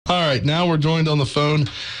All right, now we're joined on the phone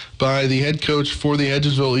by the head coach for the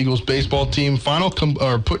Hedgesville Eagles baseball team.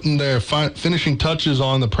 Putting their finishing touches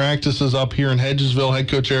on the practices up here in Hedgesville. Head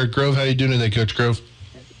coach Eric Grove, how you doing today, Coach Grove?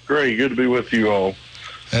 Great, good to be with you all.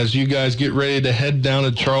 As you guys get ready to head down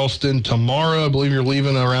to Charleston tomorrow, I believe you're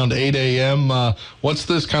leaving around 8 a.m. What's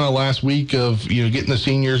this kind of last week of getting the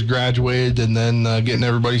seniors graduated and then getting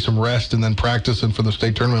everybody some rest and then practicing for the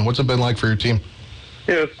state tournament? What's it been like for your team?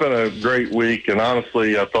 Yeah, it's been a great week, and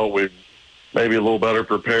honestly, I thought we'd maybe a little better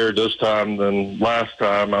prepared this time than last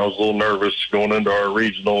time. I was a little nervous going into our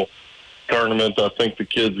regional tournament. I think the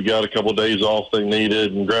kids got a couple of days off they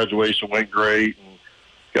needed, and graduation went great, and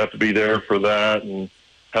got to be there for that, and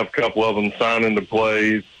have a couple of them sign into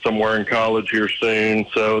play somewhere in college here soon.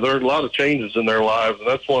 So there are a lot of changes in their lives, and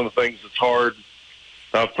that's one of the things that's hard.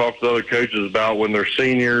 I've talked to other coaches about when they're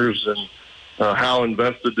seniors and how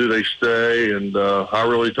invested do they stay. And I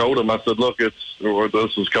really told them, I said, look, this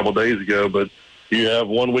was a couple of days ago, but you have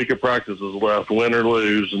 1 week of practices left, win or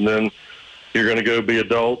lose, and then you're going to go be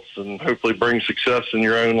adults and hopefully bring success in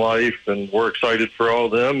your own life. And we're excited for all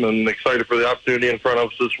of them and excited for the opportunity in front of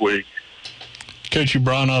us this week. Coach, you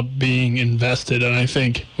brought up being invested, and I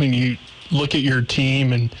think when you look at your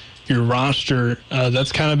team and your roster,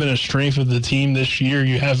 that's kind of been a strength of the team this year.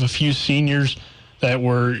 You have a few seniors that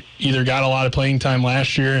were either got a lot of playing time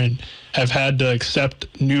last year and have had to accept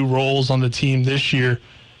new roles on the team this year.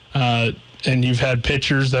 And you've had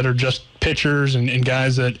pitchers that are just pitchers and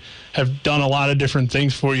guys that have done a lot of different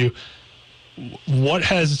things for you. What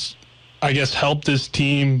has, I guess, helped this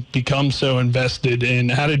team become so invested,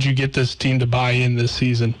 and how did you get this team to buy in this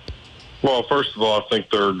season? Well, first of all, I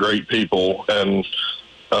think they're great people, and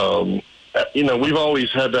we've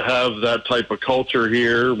always had to have that type of culture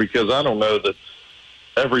here because I don't know that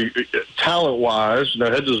every talent-wise,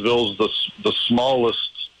 Hedgesville's the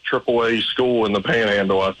smallest AAA school in the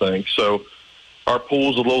Panhandle, I think. So our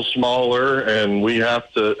pool's a little smaller, and we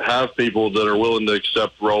have to have people that are willing to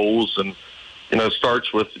accept roles. And it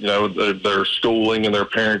starts with their schooling and their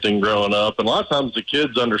parenting growing up. And a lot of times the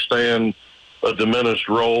kids understand a diminished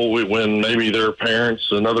role when maybe their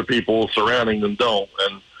parents and other people surrounding them don't.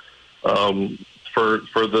 And for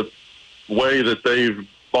the way that they've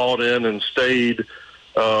bought in and stayed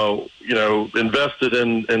invested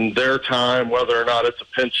in their time, whether or not it's a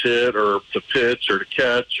pinch hit or to pitch or to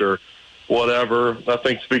catch or whatever, I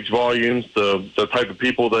think speaks volumes to the type of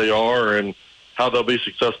people they are and how they'll be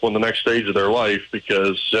successful in the next stage of their life,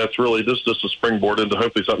 because that's really just a springboard into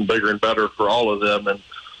hopefully something bigger and better for all of them. And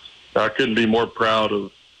I couldn't be more proud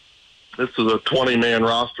of this. Is a 20-man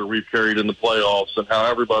roster we've carried in the playoffs, and how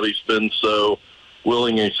everybody's been so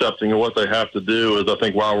willing and accepting of what they have to do is, I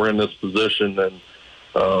think, why we're in this position. And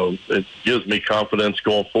it gives me confidence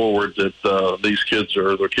going forward that these kids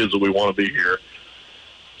are the kids that we want to be here.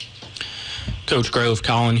 Coach Grove,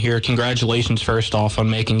 Colin here. Congratulations, first off, on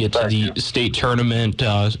making it to the state tournament,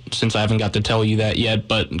 since I haven't got to tell you that yet.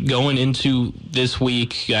 But going into this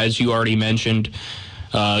week, as you already mentioned,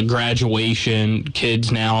 graduation,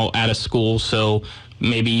 kids now out of school, so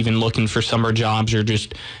maybe even looking for summer jobs or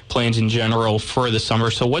just plans in general for the summer.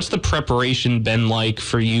 So what's the preparation been like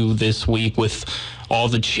for you this week with all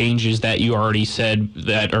the changes that you already said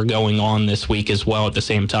that are going on this week as well at the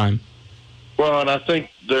same time? Well, and I think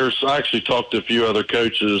I actually talked to a few other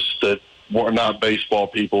coaches that were not baseball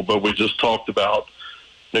people, but we just talked about,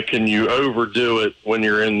 can you overdo it when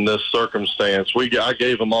you're in this circumstance? I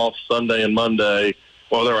gave them off Sunday and Monday.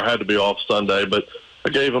 Well, they had to be off Sunday, but I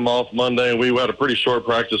gave them off Monday, and we had a pretty short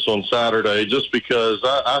practice on Saturday just because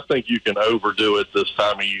I think you can overdo it this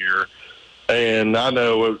time of year. And I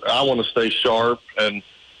know I want to stay sharp, and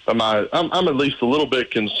I'm at least a little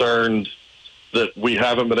bit concerned that we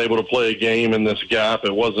haven't been able to play a game in this gap.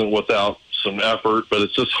 It wasn't without some effort, but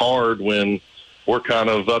it's just hard when we're kind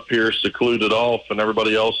of up here secluded off and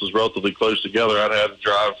everybody else is relatively close together. I'd had to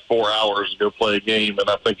drive 4 hours to go play a game, and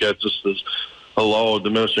I think that just is a law of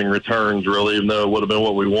diminishing returns, really, even though it would have been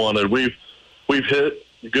what we wanted. We've hit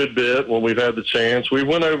a good bit when we've had the chance. We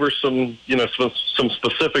went over some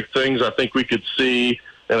specific things I think we could see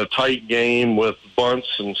in a tight game with bunts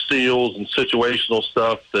and steals and situational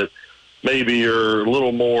stuff that maybe are a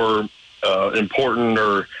little more important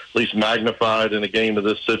or at least magnified in a game of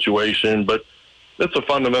this situation. But it's a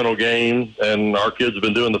fundamental game, and our kids have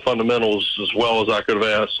been doing the fundamentals as well as I could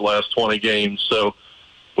have asked the last 20 games. So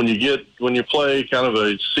when you play kind of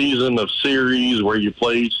a season of series where you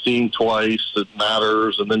play each team twice, it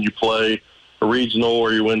matters, and then you play a regional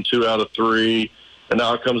where you win 2 out of 3, and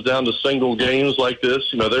now it comes down to single games like this.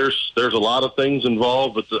 There's a lot of things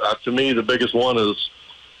involved, but to me the biggest one is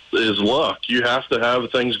luck. You have to have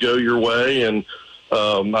things go your way, and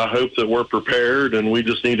I hope that we're prepared, and we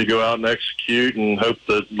just need to go out and execute and hope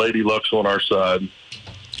that Lady Luck's on our side.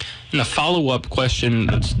 And a follow-up question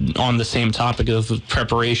that's on the same topic of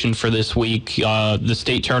preparation for this week. The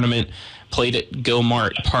state tournament played at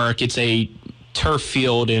Gomart Park. It's a turf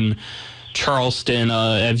field in Charleston.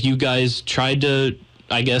 Have you guys tried to,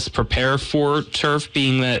 I guess, prepare for turf,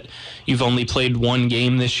 being that you've only played one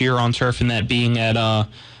game this year on turf, and that being at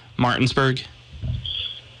Martinsburg?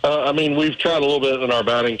 I mean, we've tried a little bit in our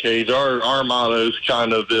batting cage. Our motto is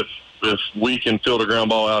kind of if we can field a ground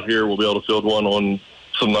ball out here, we'll be able to field one on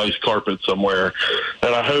some nice carpet somewhere.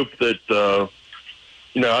 And I hope that,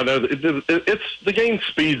 I know that it's the game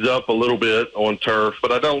speeds up a little bit on turf,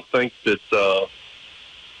 but I don't think that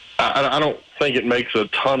I don't think it makes a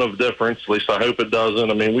ton of difference. At least I hope it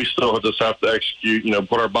doesn't. I mean, we still just have to execute,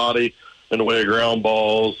 put our body in the way of ground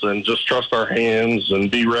balls and just trust our hands and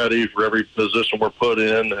be ready for every position we're put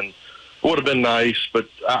in. And it would have been nice, but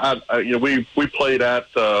we played at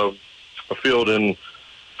a field in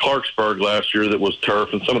Clarksburg last year that was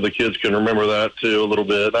turf, and some of the kids can remember that too a little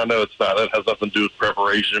bit. I know that has nothing to do with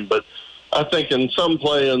preparation, but I think in some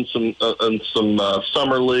play in some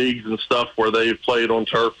summer leagues and stuff where they've played on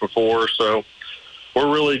turf before, so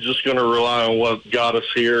we're really just going to rely on what got us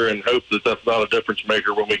here and hope that that's not a difference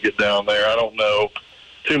maker when we get down there. I don't know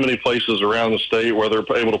too many places around the state where they're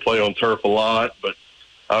able to play on turf a lot, but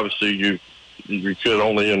obviously you could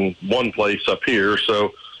only in one place up here,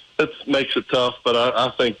 so it makes it tough. But I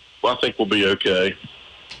think we'll be okay.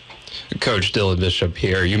 Coach Dylan Bishop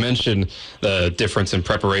here. You mentioned the difference in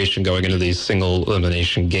preparation going into these single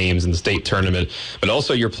elimination games in the state tournament, but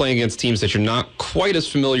also you're playing against teams that you're not quite as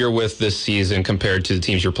familiar with this season compared to the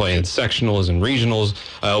teams you're playing in sectionals and regionals.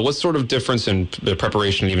 What sort of difference in the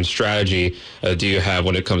preparation and even strategy do you have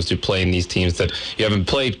when it comes to playing these teams that you haven't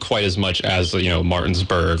played quite as much as,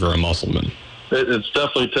 Martinsburg or a Musselman? It's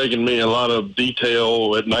definitely taken me a lot of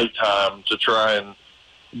detail at nighttime to try and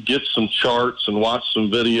get some charts and watch some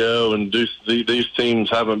video, and these teams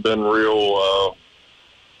haven't been real,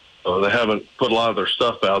 they haven't put a lot of their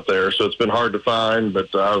stuff out there, so it's been hard to find,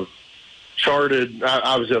 but I've charted.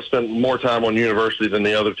 Obviously, I've spent more time on university than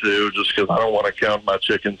the other two just because I don't want to count my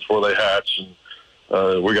chickens before they hatch,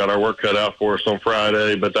 and we got our work cut out for us on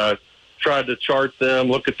Friday, but I tried to chart them,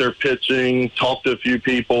 look at their pitching, talk to a few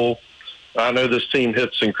people. I know this team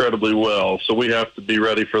hits incredibly well, so we have to be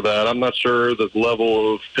ready for that. I'm not sure the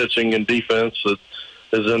level of pitching and defense that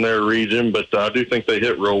is in their region, but I do think they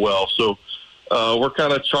hit real well. So we're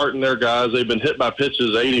kind of charting their guys. They've been hit by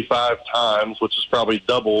pitches 85 times, which is probably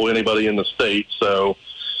double anybody in the state. So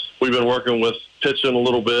we've been working with pitching a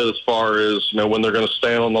little bit as far as, when they're going to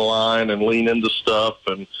stand on the line and lean into stuff.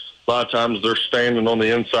 And a lot of times they're standing on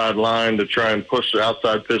the inside line to try and push the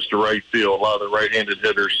outside pitch to right field, a lot of the right-handed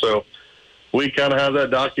hitters. So we kind of have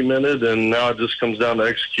that documented, and now it just comes down to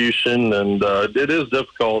execution. And it is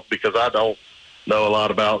difficult because I don't know a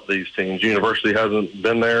lot about these teams. University hasn't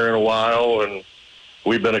been there in a while, and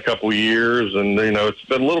we've been a couple of years. And, it's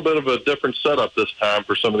been a little bit of a different setup this time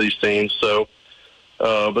for some of these teams. So,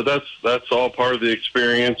 but that's all part of the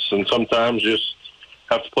experience, and sometimes you just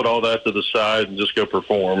have to put all that to the side and just go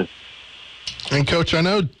perform. And, Coach, I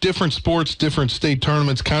know different sports, different state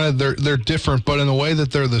tournaments, kind of they're different, but in a way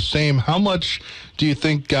that they're the same. How much do you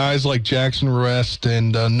think guys like Jackson Rest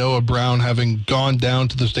and Noah Brown, having gone down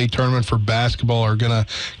to the state tournament for basketball, are going to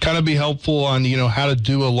kind of be helpful on, how to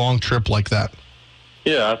do a long trip like that?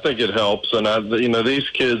 Yeah, I think it helps. And, these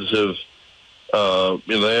kids have,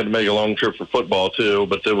 they had to make a long trip for football too,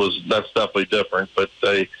 but that's definitely different. But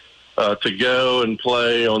they to go and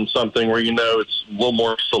play on something where it's a little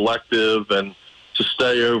more selective and to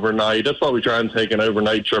stay overnight. That's why we tried to take an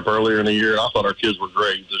overnight trip earlier in the year. I thought our kids were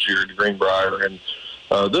great this year to Greenbrier, and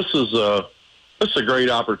this is a great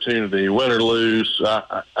opportunity, win or lose.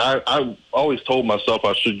 I always told myself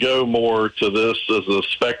I should go more to this as a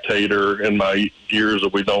spectator in my years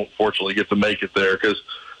that we don't fortunately get to make it there, because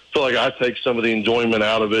I feel like I take some of the enjoyment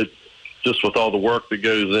out of it just with all the work that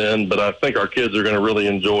goes in, but I think our kids are going to really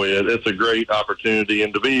enjoy it. It's a great opportunity,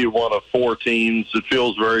 and to be one of 4 teams, it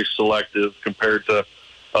feels very selective compared to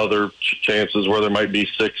other chances where there might be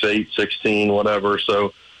 6, 8, 16, whatever.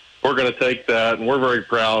 So we're going to take that, and we're very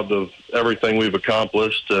proud of everything we've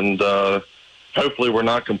accomplished, and hopefully we're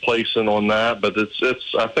not complacent on that. But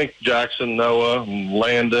it's I think Jackson, Noah, and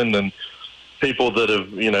Landon, and people that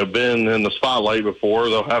have been in the spotlight before,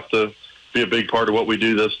 they'll have to be a big part of what we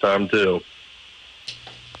do this time too.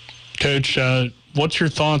 Coach, what's your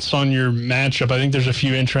thoughts on your matchup? I think there's a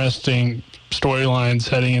few interesting storylines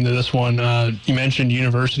heading into this one. You mentioned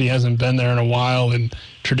University hasn't been there in a while, and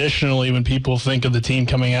traditionally when people think of the team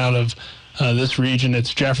coming out of this region,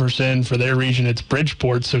 it's Jefferson. For their region, it's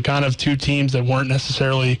Bridgeport. So kind of two teams that weren't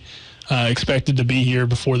necessarily expected to be here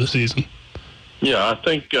before the season. Yeah, I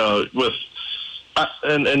think it's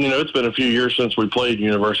been a few years since we played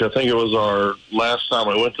University. I think it was our last time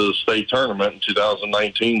we went to the state tournament in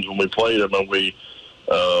 2019 when we played them, and we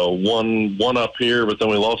won up here, but then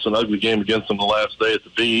we lost an ugly game against them the last day at the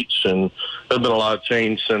beach, and there's been a lot of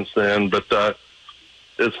change since then. But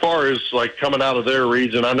as far as like coming out of their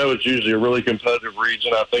region, I know it's usually a really competitive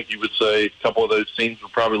region. I think you would say a couple of those teams were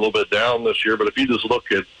probably a little bit down this year, but if you just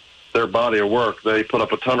look at their body of work, they put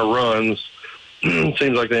up a ton of runs.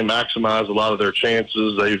 Seems like they maximize a lot of their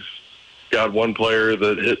chances. They've got one player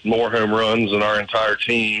that hit more home runs than our entire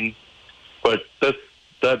team, but that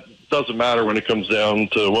doesn't matter when it comes down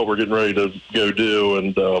to what we're getting ready to go do.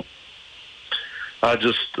 And we're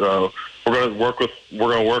going to work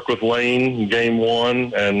with Lane in game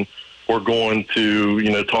one, and we're going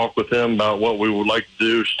to talk with him about what we would like to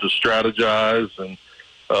do to strategize and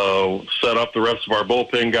set up the rest of our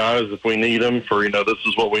bullpen guys if we need them for, this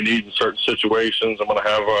is what we need in certain situations. I'm going to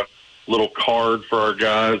have a little card for our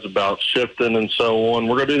guys about shifting and so on.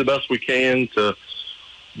 We're going to do the best we can to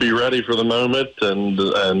be ready for the moment, and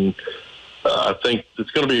I think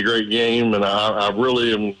it's going to be a great game, and I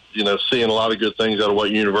really am, seeing a lot of good things out of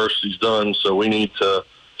what University's done, so we need to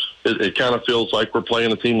it kind of feels like we're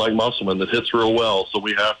playing a team like Musselman that hits real well, so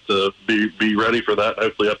we have to be ready for that,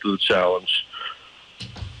 hopefully up to the challenge.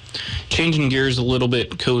 Changing gears a little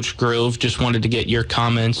bit, Coach Grove, just wanted to get your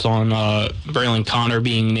comments on Braylon Connor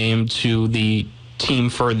being named to the team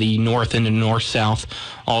for the North and the North-South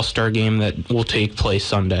All-Star game that will take place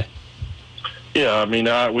Sunday. Yeah, I mean,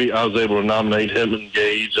 I was able to nominate him and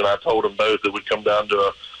Gage, and I told them both it would come down to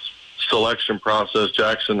a selection process.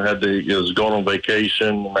 Jackson was going on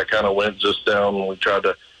vacation, and I kind of went just down and we tried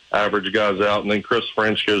to average guys out. And then Chris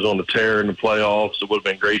French goes on the tear in the playoffs. It would have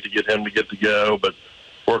been great to get him to get to go, but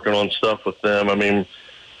working on stuff with them. I mean,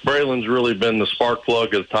 Braylon's really been the spark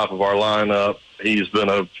plug at the top of our lineup. He's been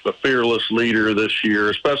a fearless leader this year,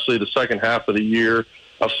 especially the second half of the year.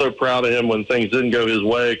 I was so proud of him when things didn't go his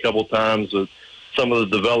way a couple times. Some of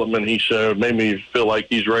the development he showed made me feel like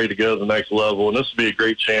he's ready to go to the next level. And this would be a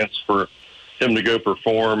great chance for him to go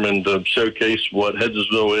perform and to showcase what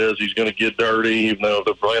Hedgesville is. He's going to get dirty, even though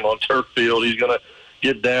they're playing on turf field. He's going to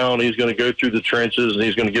get down. He's going to go through the trenches, and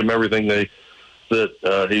he's going to give them everything that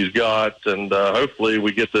he's got. And hopefully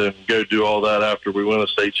we get to go do all that after we win a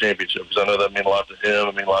state championship, because I know that means a lot to him,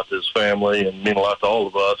 it means a lot to his family, and mean a lot to all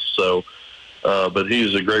of us. So, but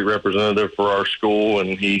he's a great representative for our school,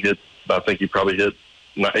 and I think he probably hit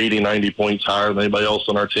 80, 90 points higher than anybody else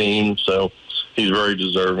on our team. So he's very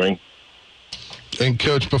deserving. And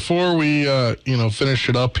Coach, before we finish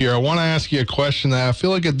it up here, I want to ask you a question that I feel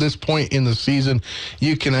like at this point in the season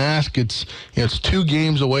you can ask. It's 2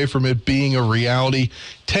 games away from it being a reality.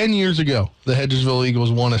 10 years ago, the Hedgesville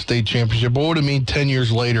Eagles won a state championship. What would it mean 10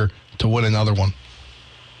 years later to win another one?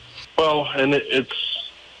 Well, and it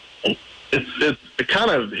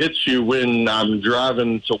kind of hits you when I'm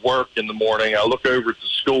driving to work in the morning. I look over at the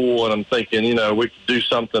school and I'm thinking, we could do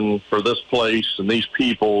something for this place and these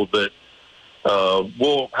people that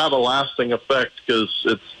will have a lasting effect, because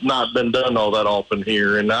it's not been done all that often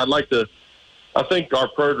here. And I think our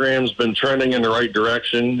program's been trending in the right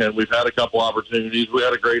direction, and we've had a couple opportunities. We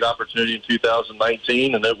had a great opportunity in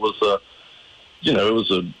 2019, and it was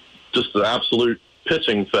just an absolute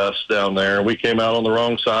pitching fest down there. We came out on the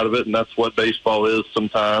wrong side of it, and that's what baseball is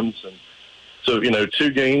sometimes. And so,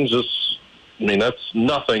 2 games that's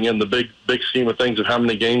nothing in the big scheme of things of how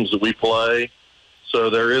many games that we play. So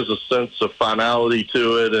there is a sense of finality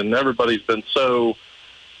to it, and everybody's been so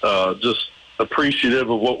just appreciative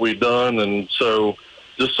of what we've done, and so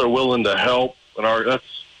willing to help. And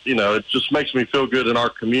it just makes me feel good in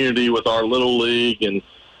our community with our little league and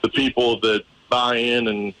the people that buy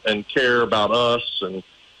in and care about us. And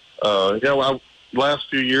last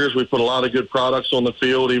few years we put a lot of good products on the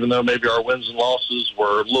field, even though maybe our wins and losses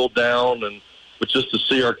were a little down, but just to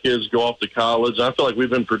see our kids go off to college, I feel like we've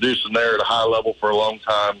been producing there at a high level for a long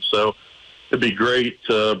time. So it'd be great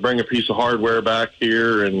to bring a piece of hardware back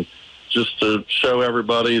here and just to show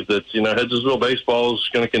everybody that, Hedgesville baseball is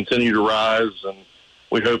going to continue to rise. And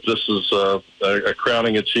we hope this is a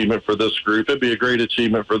crowning achievement for this group. It'd be a great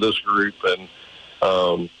achievement for this group. And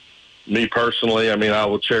me personally, I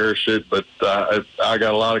will cherish it, but I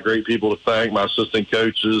got a lot of great people to thank. My assistant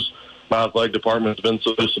coaches, my athletic department has been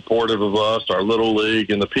so supportive of us, our little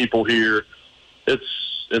league, and the people here. It's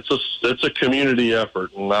a community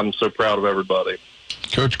effort, and I'm so proud of everybody.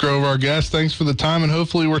 Coach Grove, our guest, thanks for the time, and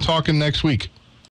hopefully we're talking next week.